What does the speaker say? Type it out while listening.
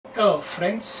Hello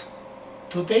friends,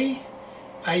 today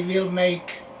I will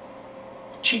make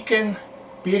chicken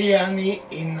biryani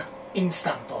in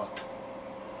Instant Pot.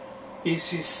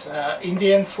 This is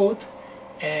Indian food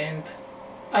and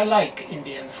I like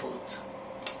Indian food.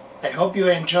 I hope you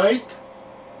enjoy it.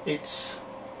 It's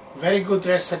very good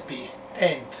recipe,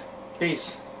 and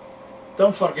please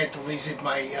don't forget to visit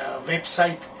my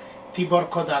website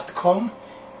tiborko.com,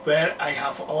 where I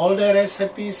have all the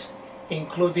recipes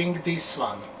including this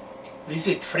one.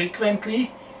 Visit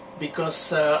frequently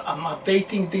because I'm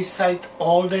updating this site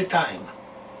all the time.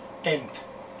 And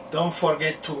don't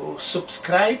forget to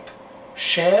subscribe,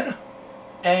 share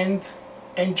and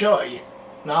enjoy.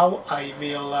 Now I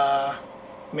will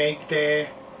make the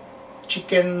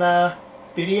chicken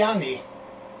biryani.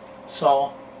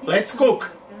 So let's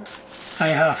cook. I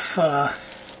have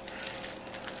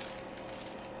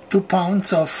 2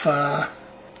 pounds of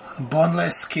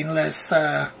boneless, skinless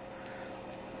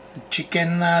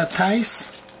chicken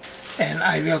thighs, and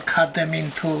I will cut them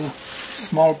into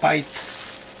small bite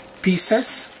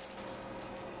pieces.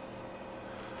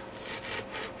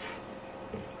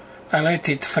 I let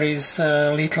it freeze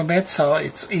a little bit so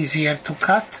it's easier to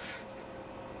cut.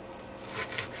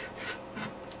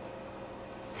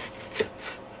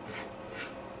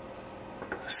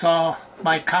 So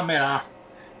my camera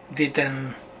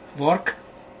didn't work.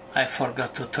 I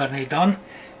forgot to turn it on.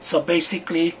 So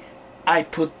basically I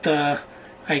cut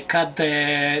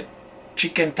the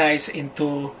chicken thighs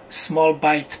into small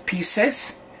bite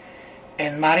pieces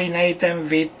and marinate them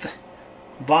with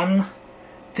 1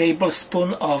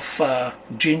 tablespoon of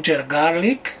ginger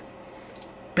garlic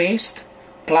paste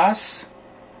plus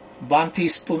 1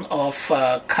 teaspoon of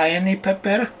cayenne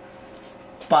pepper,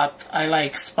 but I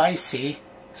like spicy.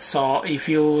 So if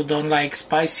you don't like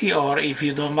spicy, or if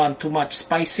you don't want too much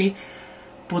spicy,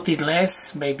 put it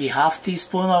less, maybe half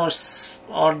teaspoon,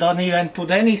 or don't even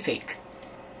put anything.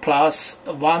 Plus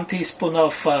 1 teaspoon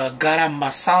of garam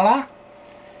masala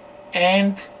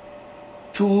and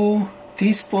 2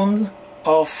 teaspoons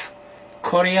of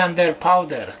coriander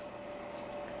powder.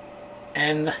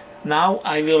 And now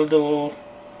I will do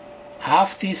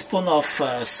half teaspoon of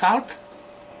salt.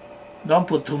 Don't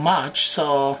put too much,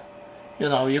 so you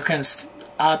know, you can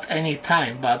add any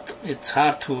time, but it's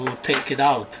hard to take it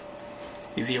out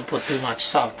if you put too much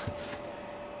salt.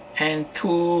 And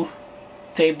 2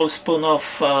 tablespoons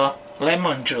of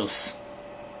lemon juice.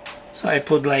 So I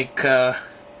put like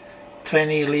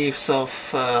 20 leaves of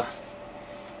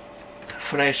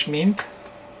fresh mint,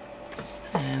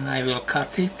 and I will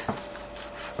cut it.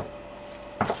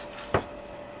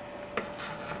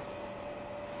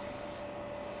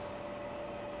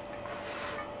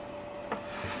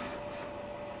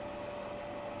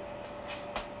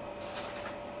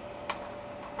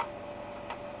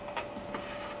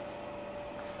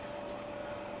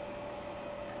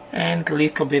 And a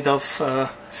little bit of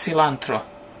cilantro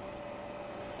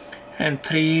and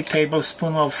 3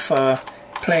 tablespoons of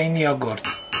plain yogurt.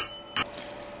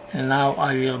 And now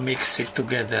I will mix it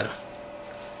together.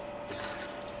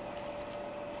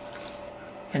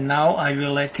 And now I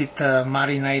will let it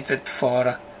marinate it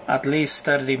for at least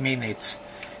 30 minutes.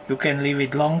 You can leave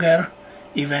it longer,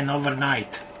 even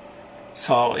overnight.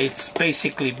 So it's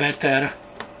basically better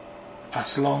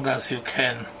as long as you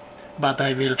can. But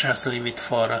I will just leave it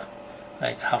for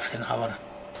like half an hour.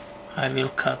 I will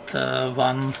cut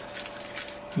 1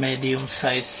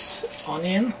 medium-sized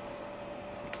onion.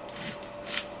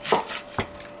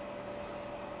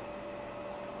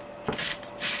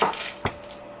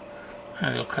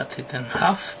 I will cut it in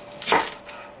half.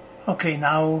 Okay,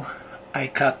 now I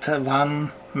cut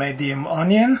 1 medium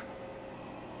onion.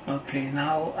 Okay,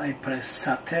 now I press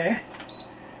sauté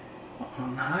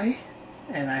on high,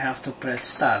 and I have to press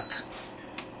start.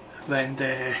 When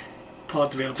the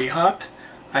pot will be hot,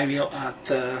 I will add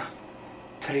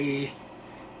 3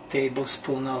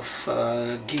 tablespoons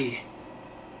of ghee.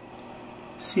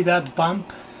 See that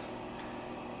bump?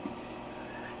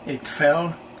 It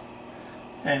fell,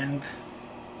 and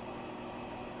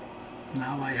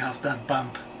now I have that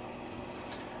bump.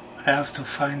 I have to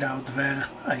find out where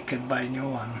I can buy a new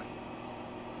one.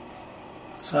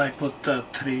 So I put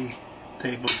 3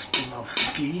 tablespoons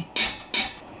of ghee.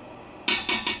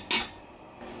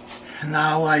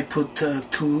 Now I put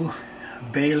 2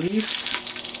 bay leaves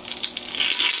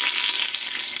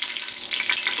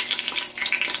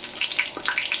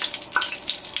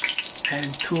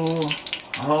and 2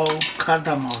 whole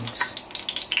cardamoms,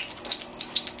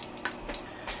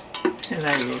 and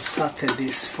I will saute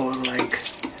this for like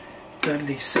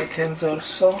 30 seconds or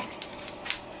so.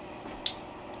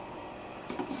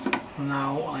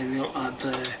 Now I will add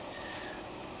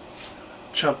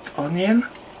chopped onion,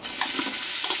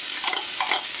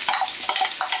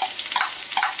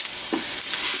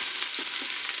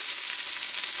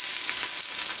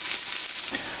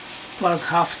 plus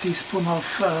half teaspoon of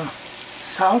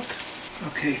salt.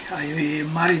 Okay, I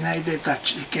marinated that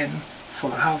chicken for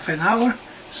half an hour,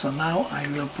 so now I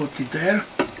will put it there.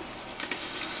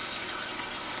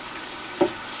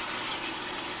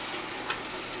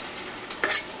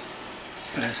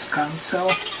 Press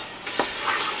cancel.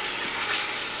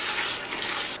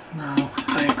 Now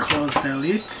I close the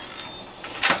lid.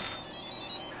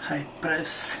 I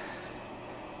press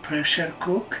pressure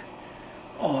cook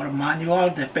or manual,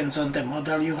 depends on the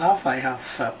model you have. I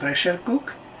have pressure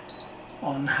cook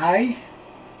on high,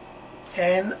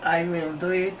 and I will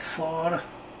do it for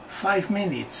 5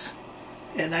 minutes,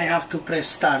 and I have to press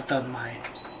start on mine.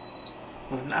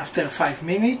 And after 5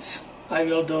 minutes I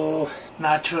will do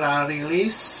natural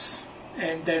release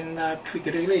and then quick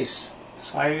release.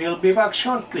 So I will be back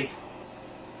shortly.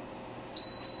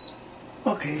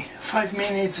 Okay, 5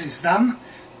 minutes is done.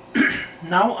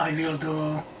 Now I will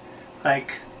do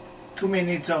like 2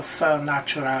 minutes of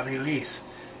natural release,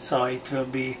 so it will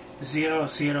be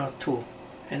 002,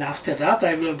 and after that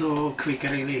I will do quick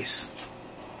release.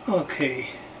 Okay,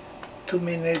 2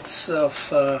 minutes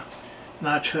of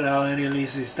natural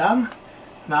release is done.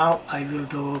 Now I will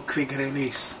do quick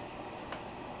release.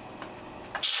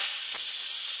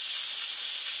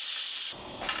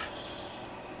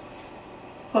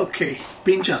 Okay,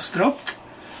 pin just dropped.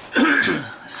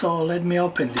 So let me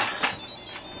open this.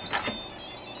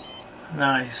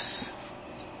 Nice.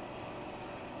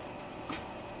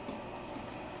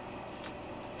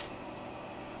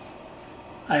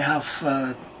 I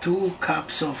have 2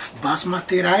 cups of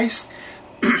basmati rice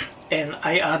and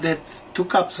I added 2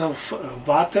 cups of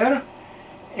water,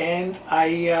 and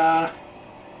I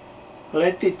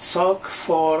let it soak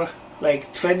for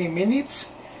like 20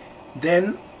 minutes.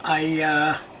 Then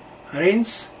I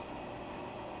rinse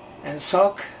and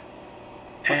soak,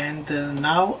 and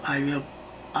now I will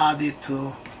add it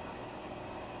to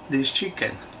this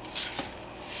chicken.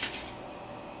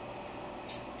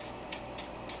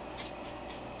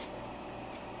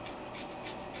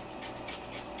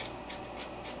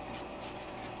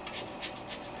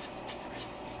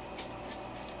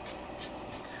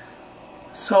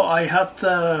 So I had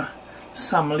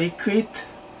some liquid,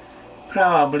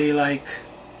 probably like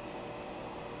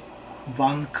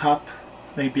 1 cup,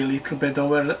 maybe a little bit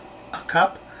over a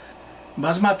cup.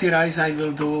 Basmati rice I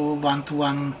will do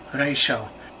 1:1 ratio.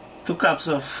 2 cups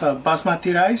of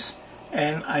basmati rice,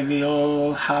 and I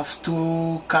will have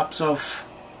 2 cups of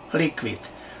liquid.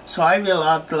 So I will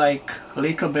add like a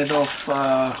little bit of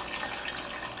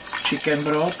chicken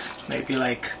broth, maybe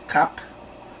like cup,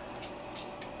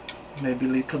 maybe a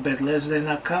little bit less than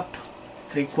a cup,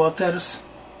 3/4.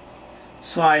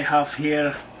 So I have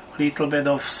here a little bit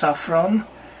of saffron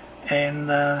and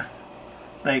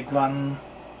like 1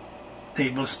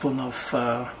 tablespoon of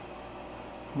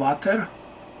water.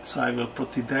 So I will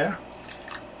put it there.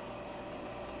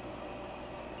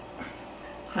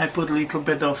 I put a little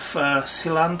bit of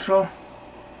cilantro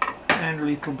and a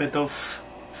little bit of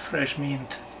fresh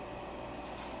mint.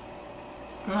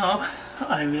 Now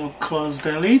I will close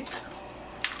the lid.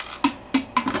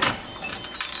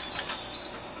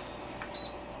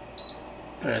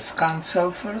 Press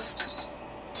cancel first,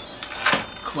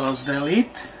 close the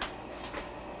lid,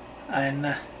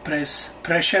 and press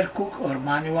pressure cook or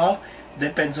manual,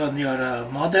 depends on your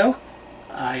model.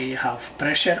 I have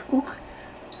pressure cook,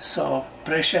 so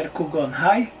pressure cook on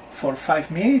high for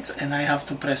 5 minutes, and I have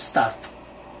to press start.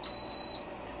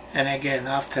 And again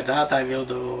after that I will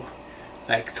do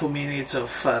like 2 minutes of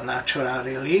natural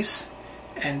release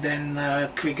and then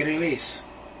quick release.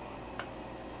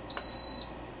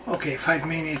 Okay, 5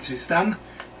 minutes is done.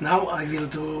 Now I will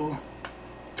do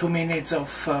 2 minutes of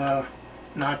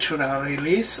natural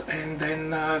release and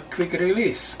then quick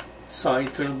release. So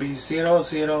it will be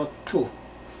 002.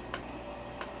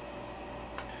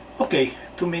 Okay,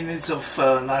 2 minutes of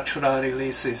natural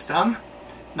release is done.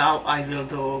 Now I will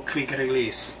do quick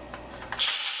release.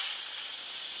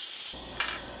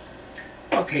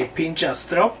 Okay, pin just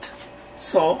dropped.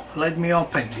 So let me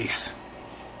open this.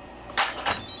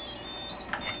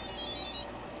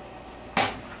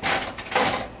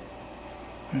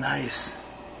 Nice.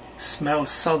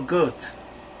 Smells so good.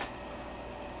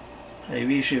 I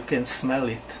wish you can smell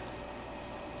it.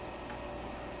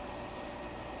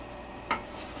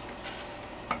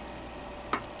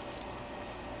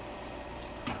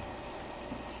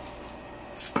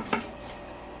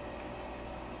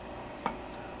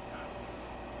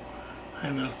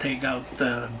 I will take out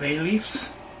the bay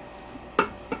leaves.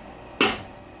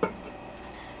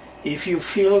 If you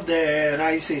feel the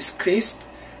rice is crisp,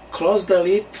 close the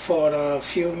lid for a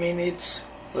few minutes,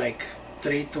 like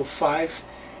 3 to 5,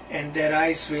 and the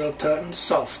rice will turn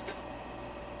soft.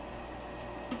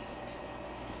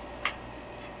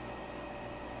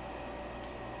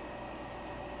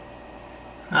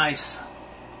 Nice.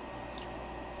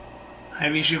 I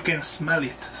wish you can smell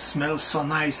it. Smells so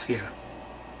nice here.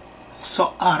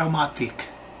 So aromatic.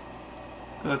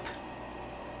 Good.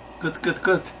 Good, good,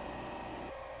 good.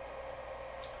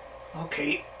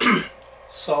 Okay,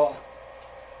 so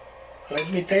let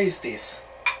me taste this.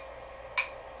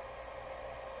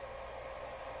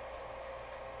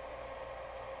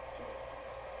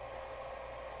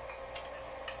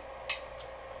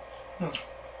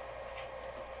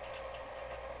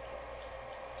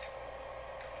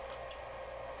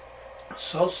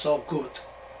 So good.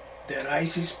 The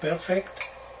rice is perfect.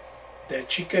 The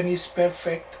chicken is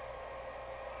perfect.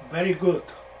 Very good.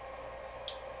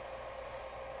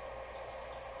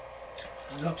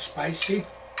 Not spicy.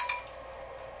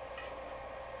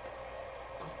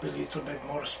 Could be a little bit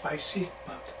more spicy,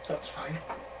 but that's fine.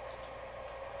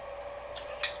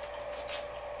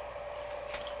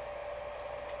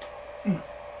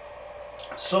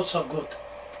 So good.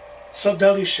 So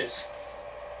delicious.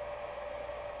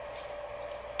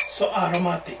 So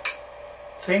aromatic.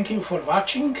 Thank you for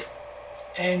watching,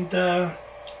 and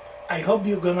I hope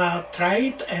you're gonna try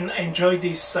it and enjoy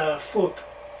this food.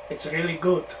 It's really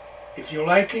good. If you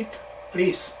like it,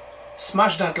 please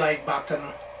smash that like button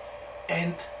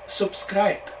and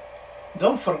subscribe.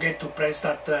 Don't forget to press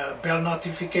that bell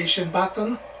notification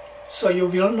button so you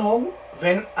will know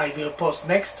when I will post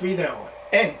next video.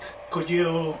 And could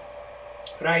you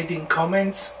write in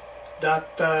comments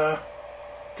that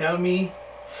tell me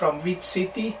from which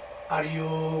city are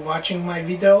you watching my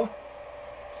video?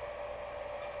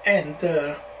 And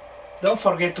don't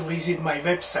forget to visit my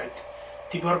website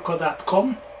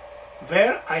tiborko.com,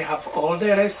 where I have all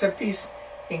the recipes,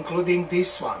 including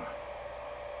this one.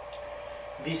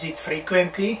 Visit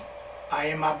frequently. I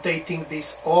am updating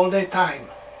this all the time.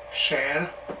 Share,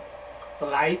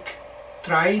 like,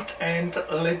 try it, and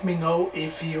let me know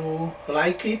if you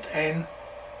like it and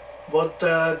what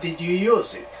did you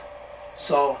use it.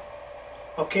 So,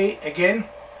 okay, again,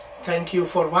 thank you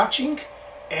for watching,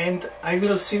 and I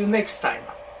will see you next time.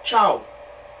 Ciao!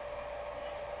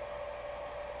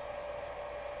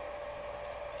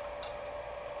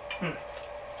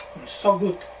 It's so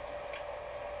good.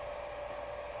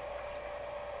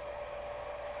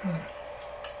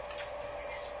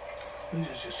 This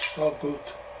is just so good.